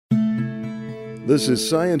This is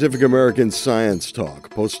Scientific American Science Talk,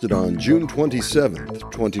 posted on June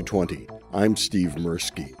 27th, 2020. I'm Steve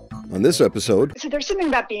Mirsky. On this episode... So there's something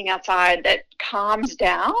about being outside that calms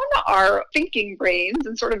down our thinking brains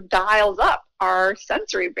and sort of dials up our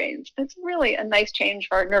sensory brains. It's really a nice change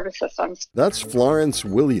for our nervous systems. That's Florence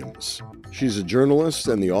Williams. She's a journalist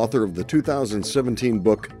and the author of the 2017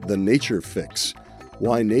 book, The Nature Fix: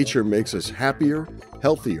 Why Nature Makes Us Happier,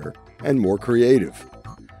 Healthier, and More Creative.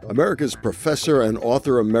 America's professor and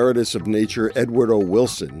author emeritus of nature, Edward O.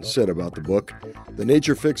 Wilson, said about the book, The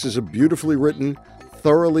Nature Fix is a beautifully written,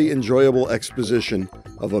 thoroughly enjoyable exposition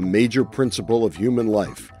of a major principle of human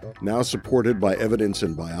life, now supported by evidence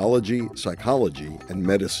in biology, psychology, and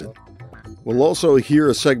medicine. We'll also hear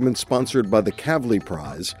a segment sponsored by the Kavli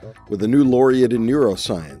Prize with a new laureate in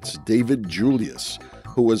neuroscience, David Julius,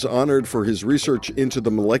 who was honored for his research into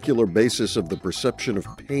the molecular basis of the perception of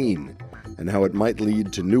pain and how it might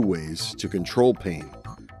lead to new ways to control pain.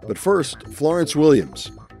 But first, Florence Williams.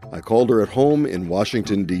 I called her at home in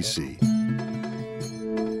Washington, D.C.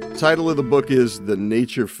 Title of the book is The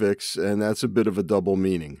Nature Fix, and that's a bit of a double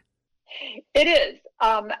meaning. It is.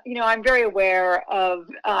 I'm very aware of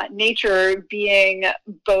nature being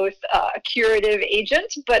both a curative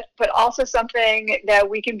agent, but also something that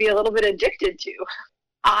we can be a little bit addicted to.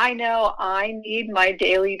 I know I need my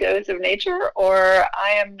daily dose of nature, or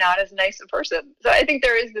I am not as nice a person. So I think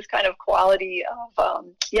there is this kind of quality of,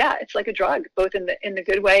 it's like a drug, both in the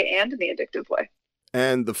good way and in the addictive way.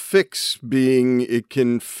 And the fix being it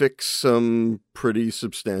can fix some pretty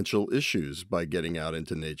substantial issues by getting out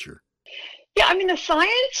into nature. Yeah, I mean, the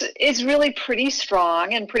science is really pretty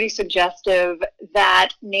strong and pretty suggestive that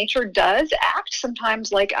nature does act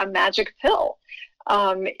sometimes like a magic pill.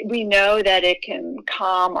 We know that it can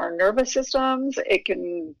calm our nervous systems. It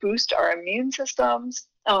can boost our immune systems.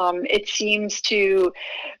 It seems to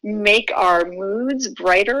make our moods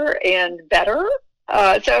brighter and better.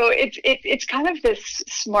 So it's kind of this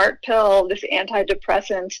smart pill, this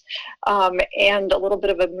antidepressant, and a little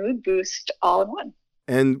bit of a mood boost all in one.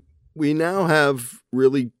 And we now have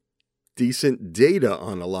really decent data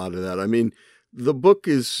on a lot of that. I mean, the book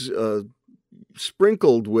is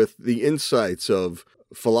sprinkled with the insights of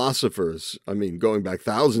philosophers, going back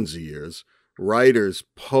thousands of years, writers,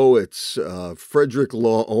 poets, Frederick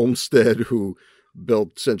Law Olmsted, who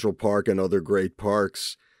built Central Park and other great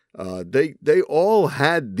parks. They all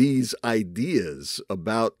had these ideas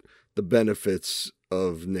about the benefits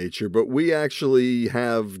of nature, but we actually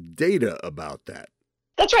have data about that.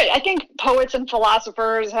 That's right. I think poets and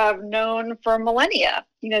philosophers have known for millennia,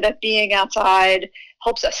 that being outside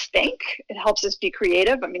helps us think. It helps us be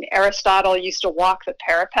creative. I mean, Aristotle used to walk the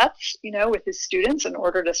parapets, with his students in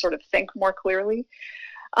order to sort of think more clearly.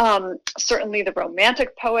 Certainly the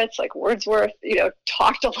Romantic poets like Wordsworth,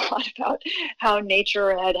 talked a lot about how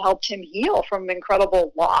nature had helped him heal from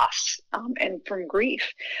incredible loss and from grief.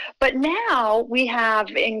 But now we have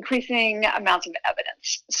increasing amounts of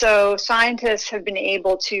evidence. So scientists have been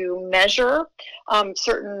able to measure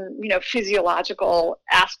certain, physiological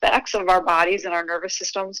aspects of our bodies and our nervous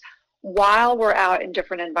systems while we're out in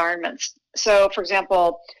different environments. So, for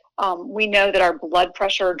example, we know that our blood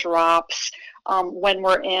pressure drops when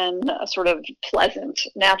we're in a sort of pleasant,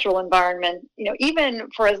 natural environment, even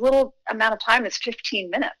for as little amount of time as 15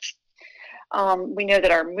 minutes. We know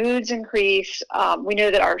that our moods increase. We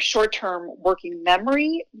know that our short-term working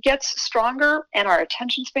memory gets stronger and our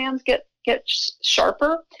attention spans get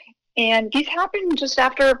sharper. And these happen just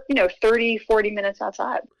after, 30, 40 minutes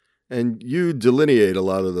outside. And you delineate a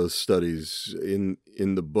lot of those studies in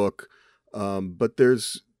the book, but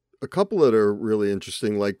there's a couple that are really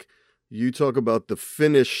interesting, like you talk about the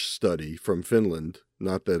Finnish study from Finland,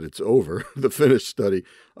 not that it's over, the Finnish study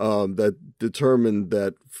that determined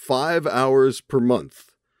that 5 hours per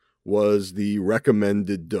month was the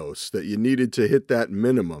recommended dose, that you needed to hit that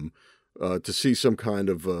minimum to see some kind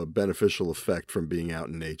of beneficial effect from being out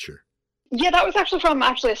in nature. Yeah, that was from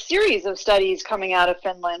a series of studies coming out of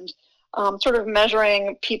Finland, sort of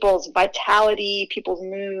measuring people's vitality, people's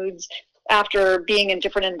moods after being in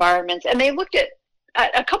different environments. And they looked at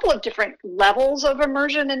a couple of different levels of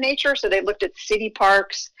immersion in nature. So they looked at city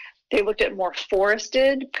parks, they looked at more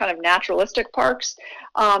forested, kind of naturalistic parks,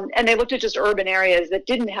 and they looked at just urban areas that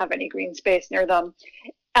didn't have any green space near them.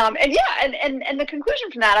 And the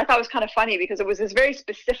conclusion from that I thought was kind of funny, because it was this very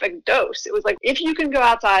specific dose. It was like, if you can go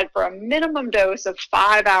outside for a minimum dose of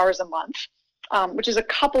 5 hours a month, which is a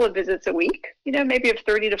couple of visits a week, maybe of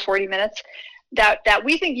 30 to 40 minutes, that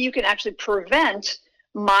we think you can actually prevent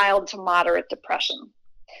mild to moderate depression.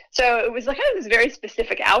 So it was like kind of this very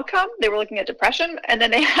specific outcome. They were looking at depression, and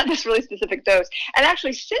then they had this really specific dose. And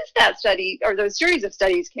actually, since that study, or those series of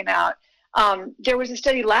studies came out, there was a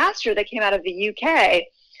study last year that came out of the UK.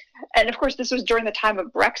 And of course, this was during the time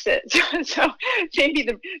of Brexit. So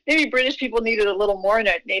maybe British people needed a little more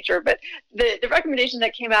nature. But the recommendation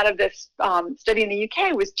that came out of this study in the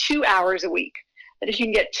UK was 2 hours a week. That if you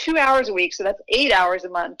can get 2 hours a week, so that's 8 hours a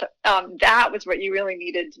month, that was what you really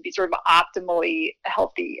needed to be sort of optimally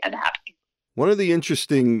healthy and happy. One of the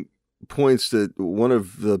interesting points that one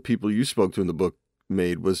of the people you spoke to in the book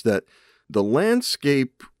made was that the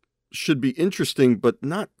landscape should be interesting, but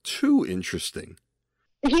not too interesting.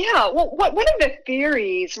 Yeah, well, one of the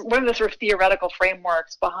theories, one of the sort of theoretical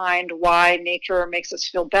frameworks behind why nature makes us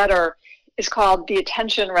feel better is called the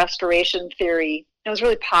attention restoration theory. It was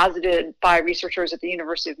really posited by researchers at the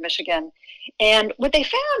University of Michigan. And what they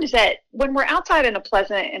found is that when we're outside in a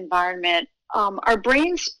pleasant environment, our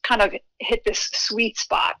brains kind of hit this sweet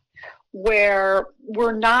spot where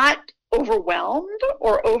we're not overwhelmed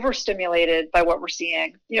or overstimulated by what we're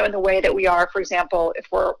seeing, in the way that we are, for example, if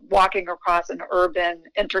we're walking across an urban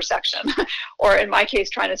intersection, or in my case,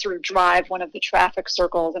 trying to sort of drive one of the traffic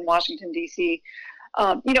circles in Washington, D.C.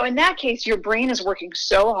 In that case, your brain is working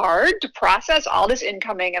so hard to process all this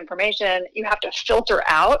incoming information. You have to filter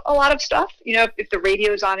out a lot of stuff. If the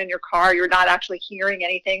radio's on in your car, you're not actually hearing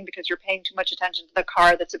anything because you're paying too much attention to the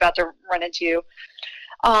car that's about to run into you.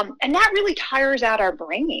 And that really tires out our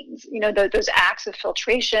brains, those acts of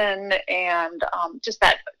filtration and just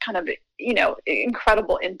that kind of,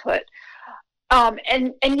 incredible input.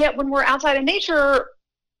 And yet when we're outside in nature,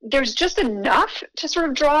 there's just enough to sort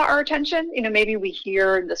of draw our attention. Maybe we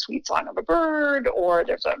hear the sweet song of a bird, or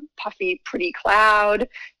there's a puffy, pretty cloud,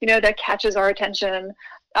 that catches our attention.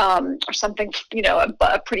 Or something,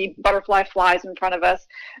 a pretty butterfly flies in front of us.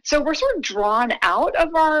 So we're sort of drawn out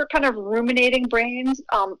of our kind of ruminating brains,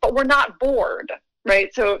 but we're not bored,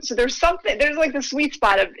 right? So there's like the sweet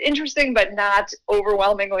spot of interesting, but not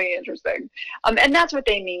overwhelmingly interesting. And that's what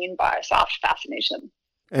they mean by soft fascination.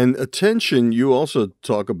 And attention, you also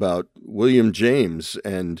talk about William James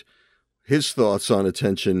and his thoughts on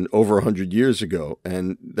attention over 100 years ago.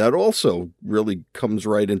 And that also really comes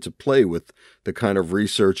right into play with the kind of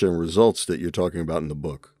research and results that you're talking about in the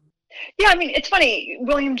book. Yeah, I mean, it's funny.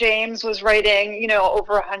 William James was writing,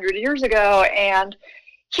 over 100 years ago, and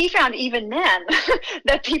he found even then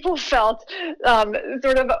that people felt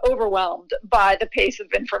sort of overwhelmed by the pace of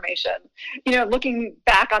information. Looking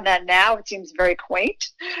back on that now, it seems very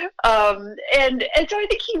quaint. And so I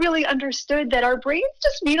think he really understood that our brains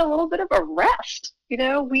just need a little bit of a rest.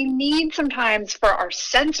 We need sometimes for our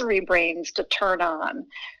sensory brains to turn on.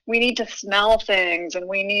 We need to smell things, and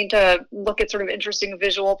we need to look at sort of interesting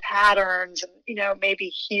visual patterns and, maybe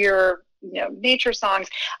hear, nature songs.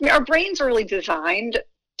 I mean, our brains are really designed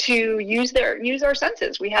to use our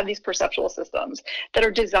senses. We have these perceptual systems that are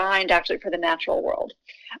designed actually for the natural world.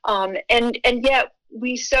 And yet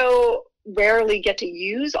we so rarely get to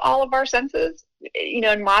use all of our senses.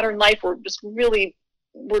 In modern life, we're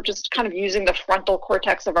just kind of using the frontal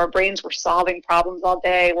cortex of our brains. We're solving problems all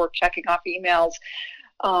day. We're checking off emails.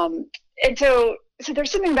 And so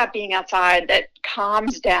there's something about being outside that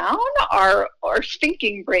calms down our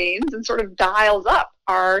thinking brains and sort of dials up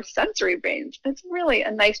our sensory brains. It's really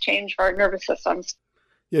a nice change for our nervous systems.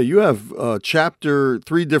 Yeah, you have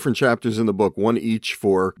 3 different chapters in the book, one each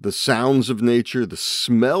for the sounds of nature, the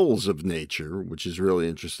smells of nature, which is really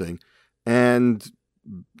interesting, and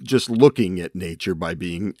just looking at nature by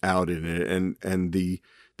being out in it. And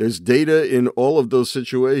there's data in all of those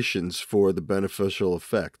situations for the beneficial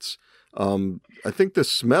effects. I think the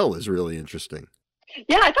smell is really interesting.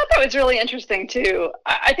 Yeah, I thought that was really interesting too.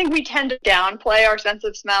 I think we tend to downplay our sense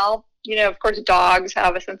of smell. Of course, dogs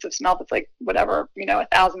have a sense of smell that's like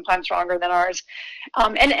 1,000 times stronger than ours.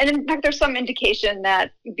 And in fact, there's some indication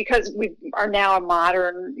that because we are now a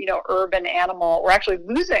modern, urban animal, we're actually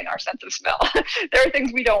losing our sense of smell. There are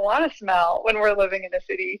things we don't want to smell when we're living in a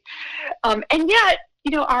city. And yet,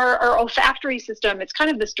 our olfactory system, it's kind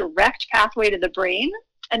of this direct pathway to the brain.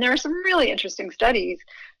 And there are some really interesting studies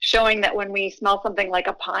showing that when we smell something like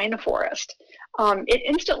a pine forest, it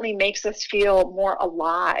instantly makes us feel more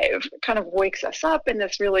alive. It kind of wakes us up in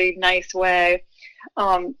this really nice way.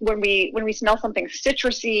 When we smell something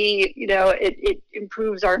citrusy, it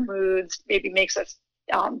improves our moods, maybe makes us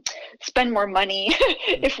spend more money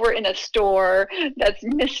if we're in a store that's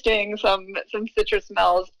misting some citrus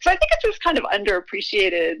smells. So I think it's this kind of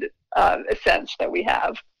underappreciated sense that we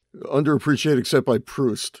have. Underappreciated except by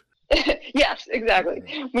Proust. Yes,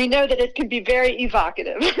 exactly. We know that it can be very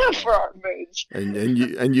evocative for our moods.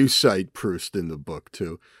 And you cite Proust in the book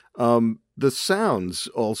too. The sounds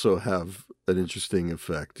also have an interesting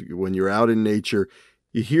effect. When you're out in nature,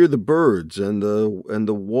 you hear the birds and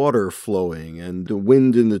the water flowing and the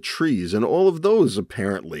wind in the trees, and all of those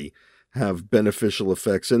apparently have beneficial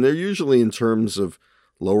effects, and they're usually in terms of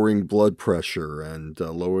lowering blood pressure and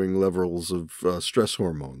lowering levels of stress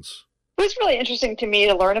hormones. It was really interesting to me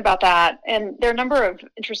to learn about that. And there are a number of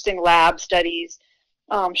interesting lab studies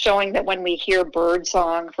showing that when we hear bird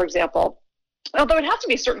song, for example, although it has to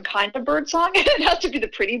be a certain kind of bird song, it has to be the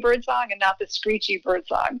pretty bird song and not the screechy bird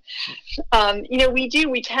song.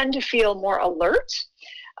 We tend to feel more alert.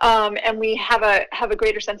 And we have a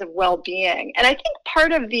greater sense of well-being. And I think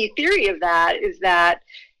part of the theory of that is that,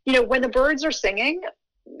 when the birds are singing,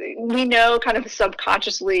 we know kind of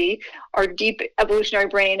subconsciously our deep evolutionary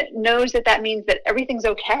brain knows that means that everything's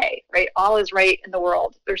okay, right? All is right in the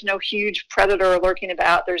world. There's no huge predator lurking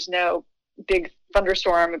about. There's no big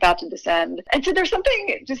thunderstorm about to descend. And so there's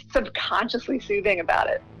something just subconsciously soothing about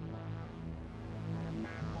it.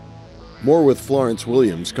 More with Florence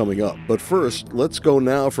Williams coming up. But first, let's go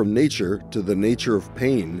now from nature to the nature of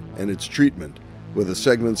pain and its treatment with a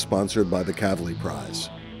segment sponsored by the Kavli Prize.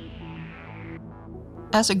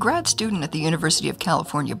 As a grad student at the University of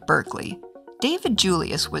California, Berkeley, David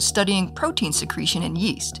Julius was studying protein secretion in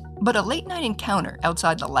yeast, but a late-night encounter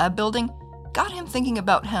outside the lab building got him thinking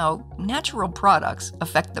about how natural products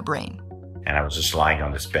affect the brain. And I was just lying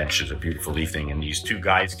on this bench. It was a beautiful evening, and these two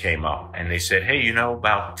guys came up, and they said, hey,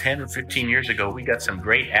 about 10 or 15 years ago, we got some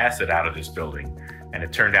great acid out of this building. And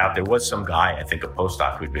it turned out there was some guy, I think a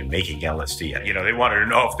postdoc, who'd been making LSD. They wanted to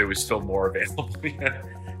know if there was still more available.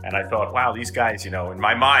 And I thought, wow, these guys, in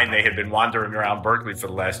my mind, they had been wandering around Berkeley for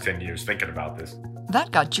the last 10 years thinking about this. That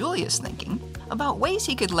got Julius thinking about ways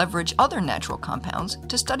he could leverage other natural compounds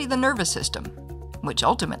to study the nervous system, which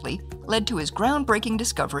ultimately led to his groundbreaking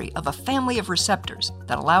discovery of a family of receptors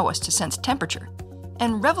that allow us to sense temperature,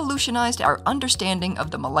 and revolutionized our understanding of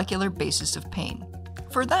the molecular basis of pain.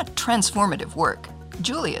 For that transformative work,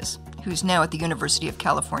 Julius, who's now at the University of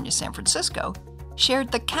California, San Francisco,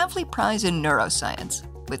 shared the Kavli Prize in Neuroscience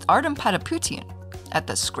with Artem Pataputian at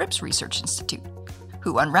the Scripps Research Institute,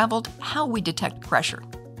 who unraveled how we detect pressure.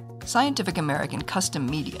 Scientific American Custom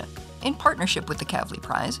Media, in partnership with the Kavli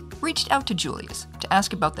Prize, reached out to Julius to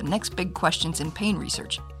ask about the next big questions in pain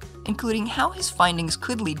research, including how his findings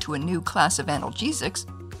could lead to a new class of analgesics,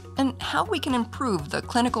 and how we can improve the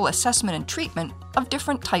clinical assessment and treatment of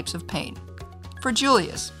different types of pain. For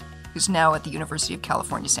Julius, who's now at the University of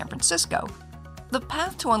California, San Francisco, the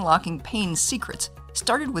path to unlocking pain's secrets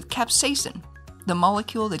started with capsaicin, the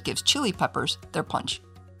molecule that gives chili peppers their punch.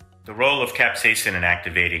 The role of capsaicin in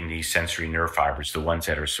activating these sensory nerve fibers, the ones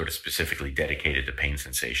that are sort of specifically dedicated to pain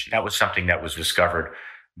sensation, that was something that was discovered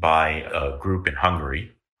by a group in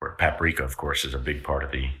Hungary, where paprika, of course, is a big part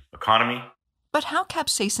of the economy. But how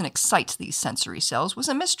capsaicin excites these sensory cells was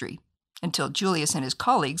a mystery, until Julius and his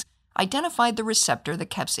colleagues identified the receptor that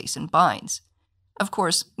capsaicin binds. Of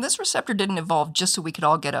course, this receptor didn't evolve just so we could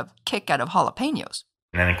all get a kick out of jalapenos.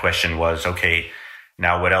 And then the question was, okay,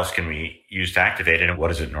 now what else can we use to activate it, and what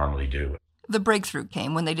does it normally do? The breakthrough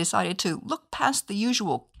came when they decided to look past the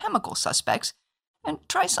usual chemical suspects and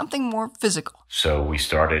try something more physical. So we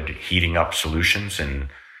started heating up solutions and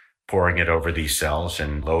pouring it over these cells,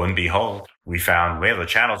 and lo and behold, we found, the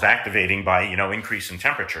channel's activating by, increase in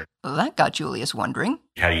temperature. That got Julius wondering.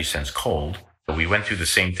 How do you sense cold? So we went through the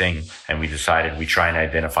same thing, and we decided we try and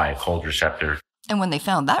identify a cold receptor. And when they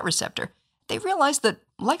found that receptor, they realized that,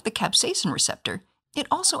 like the capsaicin receptor, it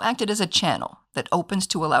also acted as a channel that opens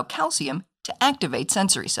to allow calcium to activate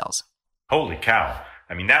sensory cells. Holy cow.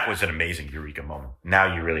 That was an amazing eureka moment.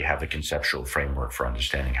 Now you really have the conceptual framework for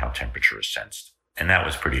understanding how temperature is sensed. And that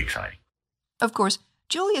was pretty exciting. Of course,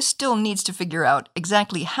 Julius still needs to figure out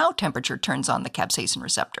exactly how temperature turns on the capsaicin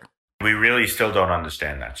receptor. We really still don't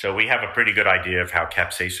understand that. So we have a pretty good idea of how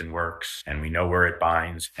capsaicin works, and we know where it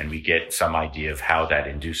binds, and we get some idea of how that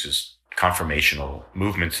induces conformational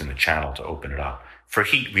movements in the channel to open it up. For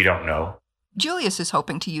heat, we don't know. Julius is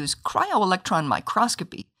hoping to use cryo-electron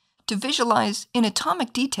microscopy to visualize in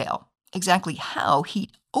atomic detail exactly how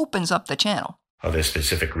heat opens up the channel. Are there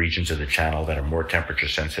specific regions of the channel that are more temperature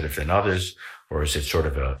sensitive than others, or is it sort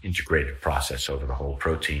of an integrated process over the whole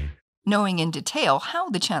protein? Knowing in detail how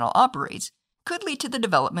the channel operates could lead to the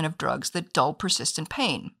development of drugs that dull persistent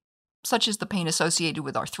pain, such as the pain associated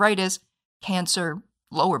with arthritis, cancer,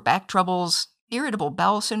 lower back troubles, irritable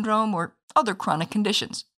bowel syndrome, or other chronic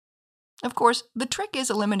conditions. Of course, the trick is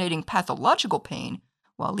eliminating pathological pain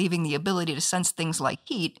while leaving the ability to sense things like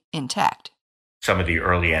heat intact. Some of the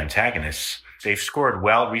early antagonists, they've scored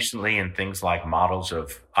well recently in things like models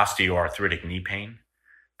of osteoarthritic knee pain.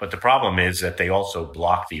 But the problem is that they also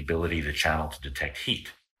block the ability of the channel to detect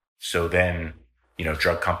heat. So then,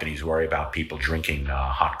 drug companies worry about people drinking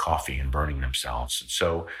hot coffee and burning themselves. And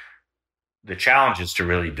so the challenge is to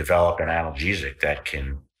really develop an analgesic that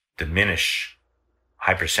can diminish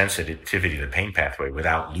hypersensitivity to the pain pathway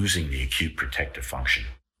without losing the acute protective function.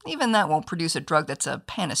 Even that won't produce a drug that's a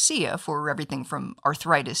panacea for everything from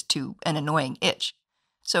arthritis to an annoying itch.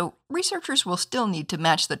 So researchers will still need to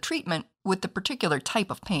match the treatment with the particular type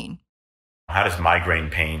of pain. How does migraine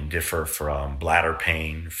pain differ from bladder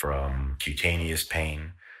pain, from cutaneous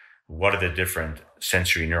pain? What are the different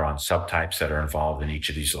sensory neuron subtypes that are involved in each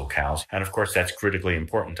of these locales? And of course, that's critically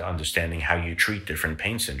important to understanding how you treat different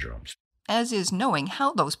pain syndromes. As is knowing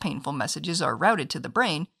how those painful messages are routed to the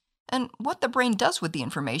brain and what the brain does with the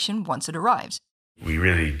information once it arrives. We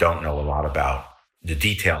really don't know a lot about the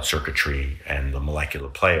detailed circuitry and the molecular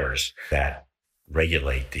players that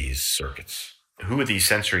regulate these circuits. Who are these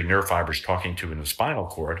sensory nerve fibers talking to in the spinal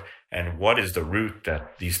cord, and what is the route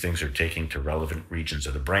that these things are taking to relevant regions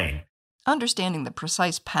of the brain? Understanding the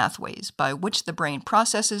precise pathways by which the brain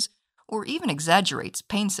processes or even exaggerates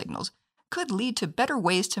pain signals could lead to better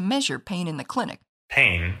ways to measure pain in the clinic.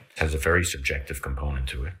 Pain has a very subjective component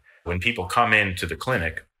to it. When people come into the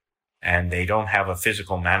clinic and they don't have a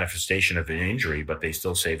physical manifestation of an injury, but they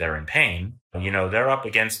still say they're in pain, they're up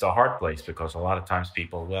against a hard place because a lot of times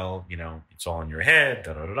people, it's all in your head,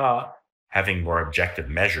 Having more objective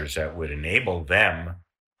measures that would enable them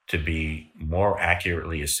to be more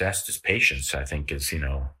accurately assessed as patients, I think is,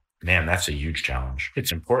 that's a huge challenge.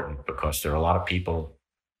 It's important because there are a lot of people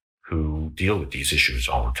who deal with these issues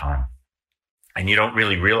all the time. And you don't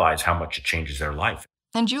really realize how much it changes their life.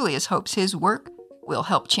 And Julius hopes his work will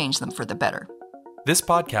help change them for the better. This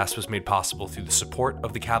podcast was made possible through the support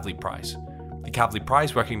of the Kavli Prize. The Kavli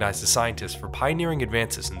Prize recognizes scientists for pioneering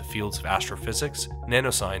advances in the fields of astrophysics,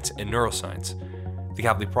 nanoscience, and neuroscience. The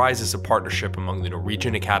Kavli Prize is a partnership among the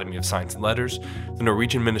Norwegian Academy of Science and Letters, the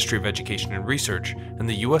Norwegian Ministry of Education and Research, and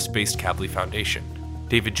the US-based Kavli Foundation.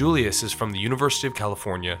 David Julius is from the University of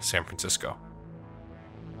California, San Francisco.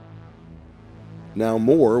 Now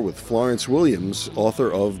more with Florence Williams,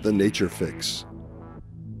 author of The Nature Fix.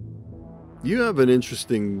 You have an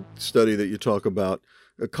interesting study that you talk about,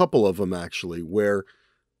 a couple of them actually, where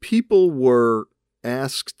people were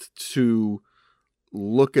asked to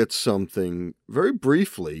look at something very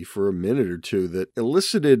briefly for a minute or two that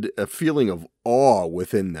elicited a feeling of awe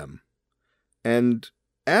within them. And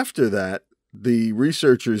after that, the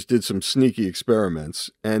researchers did some sneaky experiments,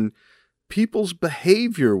 and people's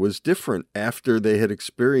behavior was different after they had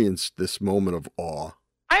experienced this moment of awe.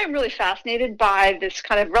 I am really fascinated by this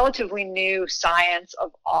kind of relatively new science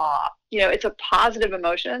of awe. It's a positive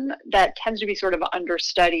emotion that tends to be sort of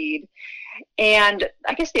understudied. And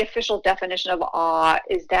I guess the official definition of awe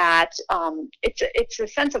is that it's a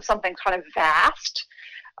sense of something kind of vast,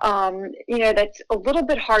 that's a little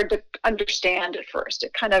bit hard to understand at first.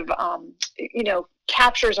 It kind of,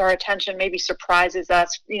 captures our attention, maybe surprises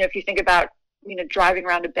us. If you think about, driving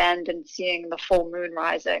around a bend and seeing the full moon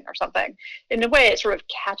rising or something, in a way, it sort of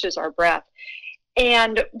catches our breath.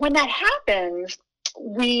 And when that happens,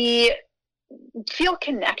 we feel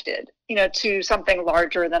connected, to something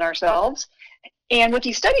larger than ourselves. And what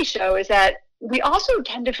these studies show is that we also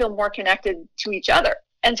tend to feel more connected to each other.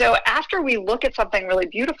 And so after we look at something really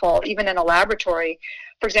beautiful, even in a laboratory,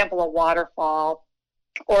 for example, a waterfall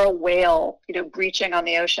or a whale, breaching on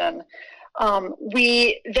the ocean,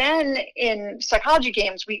 we then in psychology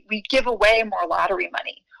games, we give away more lottery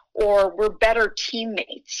money, or we're better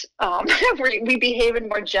teammates. We behave in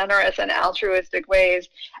more generous and altruistic ways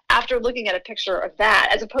after looking at a picture of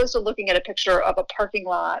that, as opposed to looking at a picture of a parking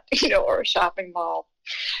lot, or a shopping mall.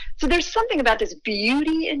 So there's something about this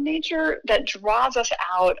beauty in nature that draws us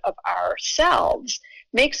out of ourselves,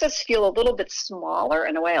 makes us feel a little bit smaller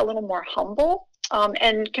in a way, a little more humble,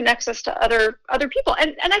 and connects us to other people.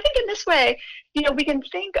 And I think in this way, we can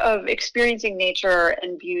think of experiencing nature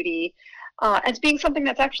and beauty as being something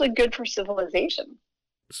that's actually good for civilization.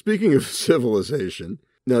 Speaking of civilization,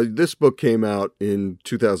 now this book came out in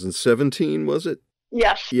 2017, was it?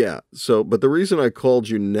 Yes. Yeah. So, but the reason I called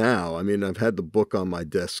you now, I've had the book on my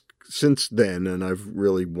desk since then, and I've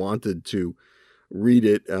really wanted to read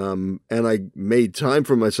it. And I made time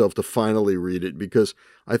for myself to finally read it because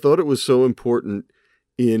I thought it was so important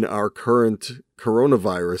in our current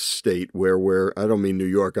coronavirus state where I don't mean New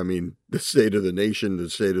York, I mean the state of the nation, the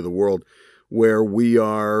state of the world, where we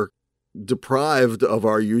are deprived of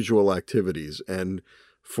our usual activities. And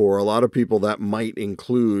for a lot of people, that might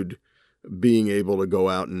include being able to go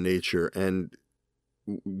out in nature. And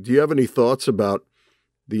do you have any thoughts about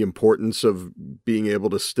the importance of being able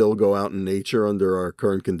to still go out in nature under our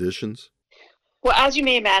current conditions? Well, as you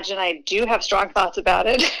may imagine, I do have strong thoughts about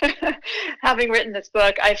it. Having written this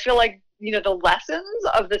book, I feel like, the lessons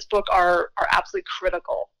of this book are absolutely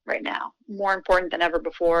critical right now, more important than ever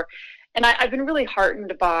before. And I've been really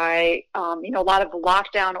heartened by, a lot of the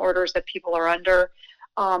lockdown orders that people are under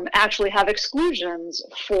actually have exclusions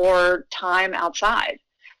for time outside.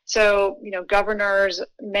 So, governors,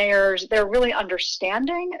 mayors, they're really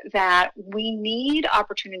understanding that we need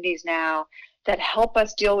opportunities now that help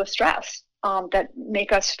us deal with stress, that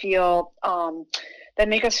make us feel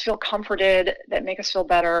comforted, that make us feel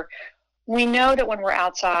better. We know that when we're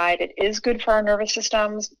outside, it is good for our nervous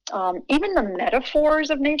systems. Even the metaphors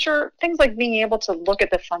of nature, things like being able to look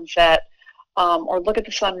at the sunset or look at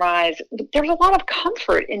the sunrise, there's a lot of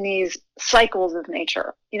comfort in these cycles of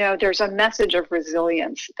nature. There's a message of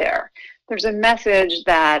resilience there. There's a message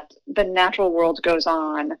that the natural world goes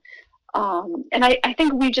on. And I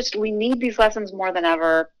think we need these lessons more than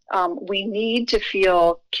ever. We need to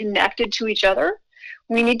feel connected to each other.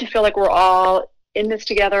 We need to feel like we're all in this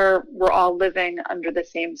together. We're all living under the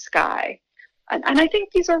same sky. And I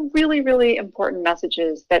think these are really, really important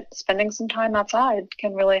messages that spending some time outside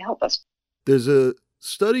can really help us. There's a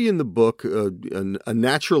study in the book, a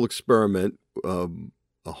natural experiment. A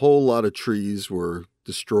whole lot of trees were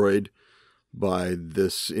destroyed by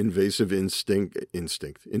this invasive insect,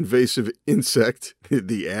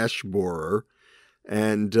 the ash borer.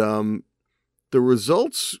 And the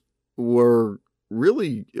results were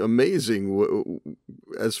really amazing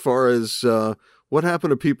as far as what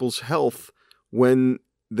happened to people's health when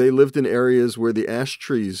they lived in areas where the ash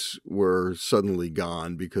trees were suddenly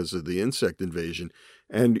gone because of the insect invasion.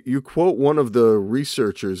 And you quote one of the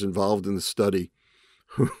researchers involved in the study.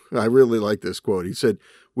 I really like this quote. He said,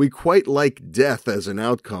 "We quite like death as an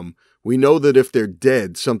outcome. We know that if they're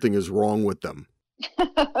dead, something is wrong with them."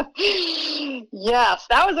 Yes,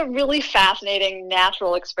 that was a really fascinating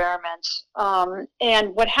natural experiment.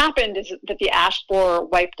 And what happened is that the ash borer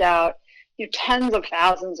wiped out tens of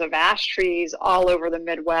thousands of ash trees all over the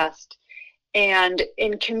Midwest. And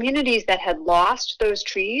in communities that had lost those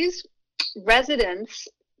trees, residents,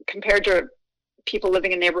 compared to people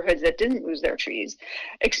living in neighborhoods that didn't lose their trees,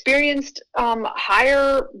 experienced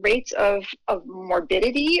higher rates of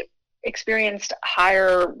morbidity, experienced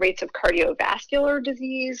higher rates of cardiovascular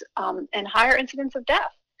disease, and higher incidence of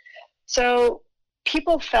death. So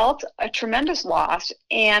people felt a tremendous loss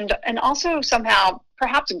and also somehow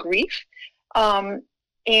perhaps grief,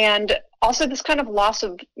 and also this kind of loss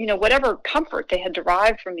of whatever comfort they had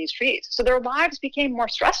derived from these trees. So their lives became more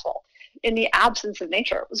stressful in the absence of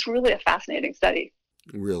nature. It was really a fascinating study.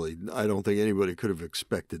 Really, I don't think anybody could have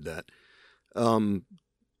expected that.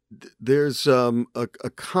 There's a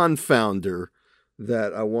confounder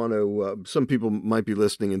that I want to, some people might be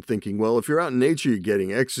listening and thinking, well, if you're out in nature, you're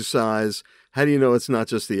getting exercise. How do you know it's not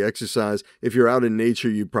just the exercise? If you're out in nature,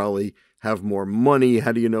 you probably have more money.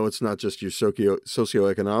 How do you know it's not just your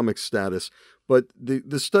socioeconomic status? But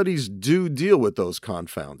the studies do deal with those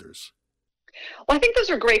confounders. Well, I think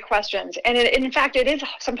those are great questions. And in fact, it is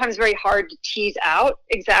sometimes very hard to tease out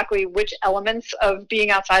exactly which elements of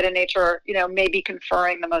being outside in nature, may be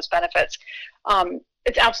conferring the most benefits.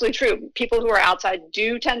 It's absolutely true. People who are outside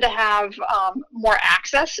do tend to have more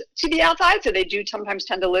access to the outside. So they do sometimes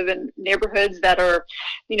tend to live in neighborhoods that are,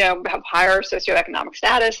 have higher socioeconomic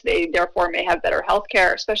status. They therefore may have better health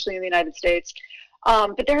care, especially in the United States.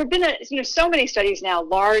 But there have been so many studies now,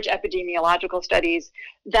 large epidemiological studies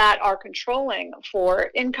that are controlling for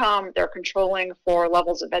income, they're controlling for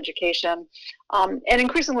levels of education, and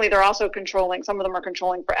increasingly they're also controlling, some of them are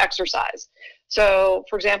controlling for exercise. So,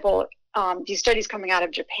 for example, these studies coming out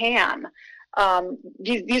of Japan,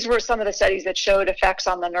 these were some of the studies that showed effects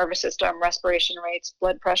on the nervous system, respiration rates,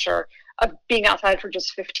 blood pressure, of being outside for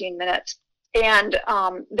just 15 minutes. And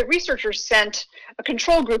the researchers sent a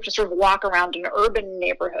control group to sort of walk around an urban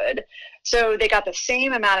neighborhood. So they got the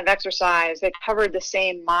same amount of exercise, they covered the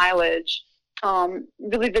same mileage.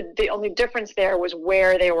 Really, the only difference there was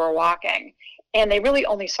where they were walking. And they really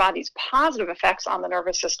only saw these positive effects on the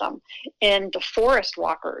nervous system in the forest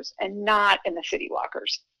walkers and not in the city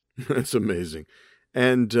walkers. That's amazing.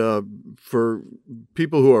 And for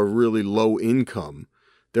people who are really low income,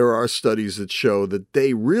 there are studies that show that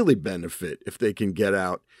they really benefit if they can get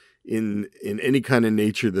out in any kind of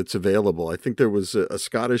nature that's available. I think there was a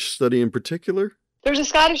Scottish study in particular. There's a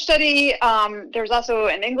Scottish study. There's also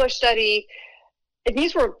an English study.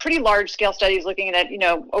 these were pretty large scale studies looking at,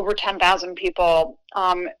 over 10,000 people,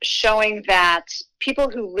 showing that people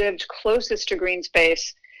who lived closest to green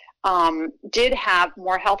space did have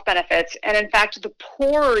more health benefits. And in fact, the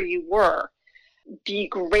poorer you were, the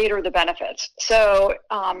greater the benefits. So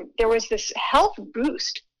there was this health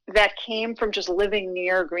boost that came from just living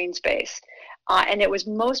near green space. And it was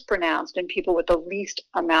most pronounced in people with the least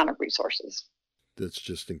amount of resources. That's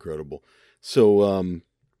just incredible. So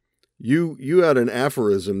you had an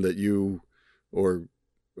aphorism or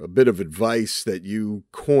a bit of advice that you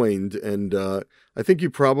coined, and I think you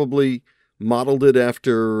probably modeled it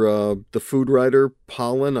after the food writer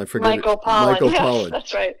Pollan. I forget. Michael Pollan. Michael Yes, Pollan.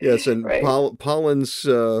 That's right. Yes, and right. Pollan's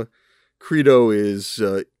credo is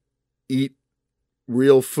eat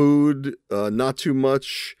real food, not too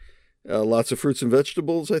much, lots of fruits and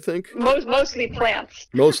vegetables, I think. Mostly plants.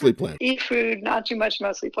 Mostly plants. Eat food, not too much,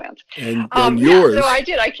 mostly plants. And yours. Yeah, so I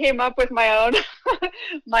did. I came up with my own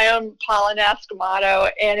Pollan-esque motto,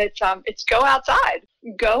 and it's go outside,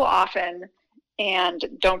 go often, and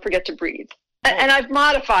don't forget to breathe. And I've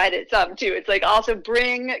modified it some too. It's like also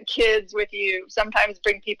bring kids with you. Sometimes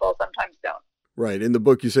bring people, sometimes don't. Right. In the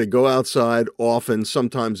book, you say go outside often,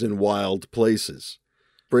 sometimes in wild places.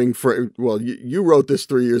 Well, you wrote this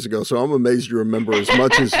 3 years ago, so I'm amazed you remember as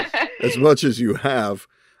much as you have.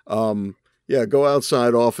 Go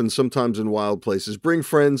outside often, sometimes in wild places. Bring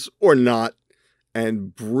friends or not,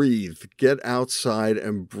 and breathe. Get outside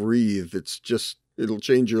and breathe. It'll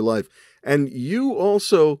change your life. And you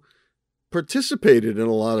also participated in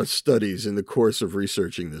a lot of studies in the course of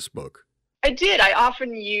researching this book. I did. I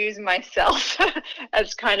often use myself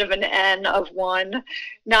as kind of an N of one.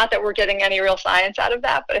 Not that we're getting any real science out of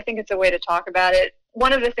that, but I think it's a way to talk about it.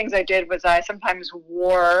 One of the things I did was I sometimes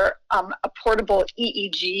wore a portable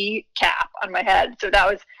EEG cap on my head. So that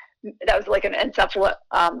was like an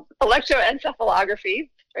electroencephalography.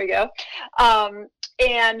 There you go.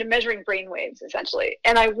 And measuring brain waves, essentially.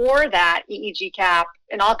 And I wore that EEG cap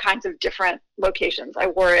in all kinds of different locations. I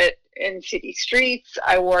wore it in city streets.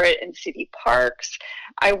 I wore it in city parks.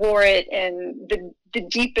 I wore it in the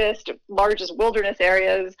deepest, largest wilderness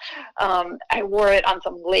areas. I wore it on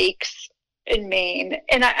some lakes in Maine.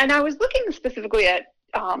 And I was looking specifically at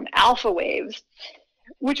alpha waves,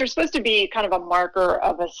 which are supposed to be kind of a marker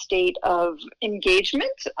of a state of engagement,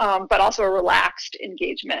 but also a relaxed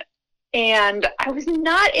engagement. And I was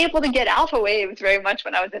not able to get alpha waves very much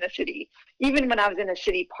when I was in a city, even when I was in a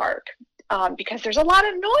city park, because there's a lot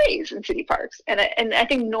of noise in city parks. And I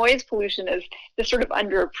think noise pollution is this sort of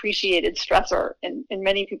underappreciated stressor in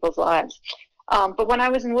many people's lives. But when I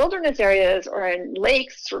was in wilderness areas or in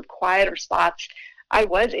lakes, sort of quieter spots, I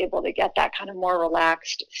was able to get that kind of more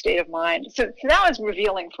relaxed state of mind. So that was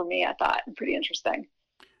revealing for me, I thought, and pretty interesting.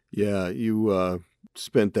 Yeah, you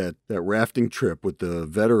spent that rafting trip with the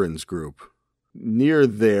veterans group. Near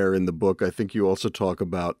there in the book, I think you also talk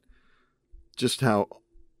about just how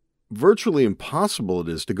virtually impossible it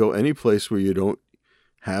is to go any place where you don't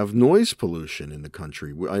have noise pollution in the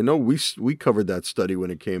country. I know we covered that study when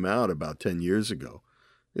it came out about 10 years ago.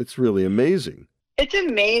 It's really amazing. It's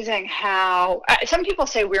amazing how some people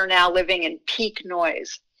say we're now living in peak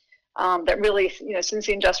noise. That really, since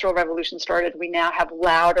the Industrial Revolution started, we now have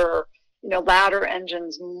louder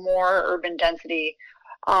engines, more urban density.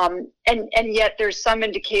 And yet there's some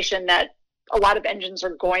indication that a lot of engines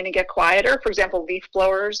are going to get quieter. For example, leaf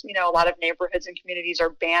blowers, a lot of neighborhoods and communities are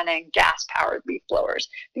banning gas-powered leaf blowers.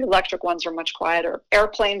 The electric ones are much quieter.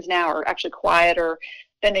 Airplanes now are actually quieter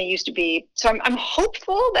than they used to be. So I'm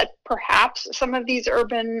hopeful that perhaps some of these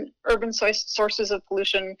urban sources of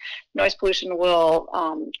pollution, noise pollution, will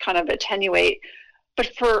kind of attenuate.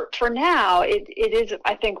 But for now, it is,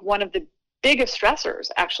 I think, one of the biggest stressors,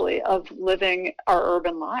 actually, of living our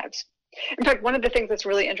urban lives. In fact, one of the things that's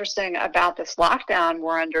really interesting about this lockdown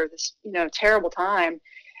we're under, this terrible time,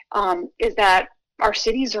 is that our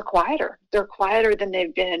cities are quieter. They're quieter than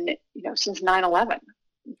they've been, since 9/11.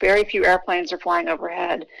 Very few airplanes are flying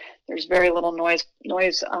overhead. There's very little noise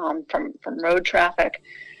from road traffic.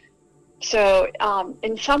 So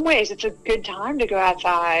in some ways, it's a good time to go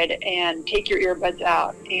outside and take your earbuds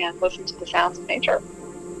out and listen to the sounds of nature.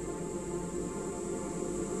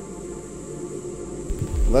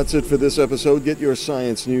 That's it for this episode. Get your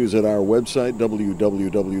science news at our website,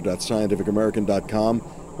 www.scientificamerican.com,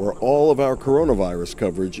 where all of our coronavirus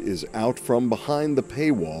coverage is out from behind the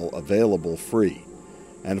paywall, available free.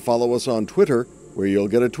 And follow us on Twitter, where you'll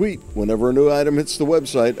get a tweet whenever a new item hits the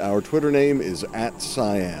website. Our Twitter name is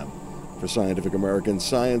 @SciAm. For Scientific American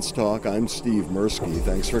Science Talk, I'm Steve Mirsky.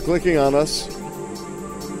 Thanks for clicking on us.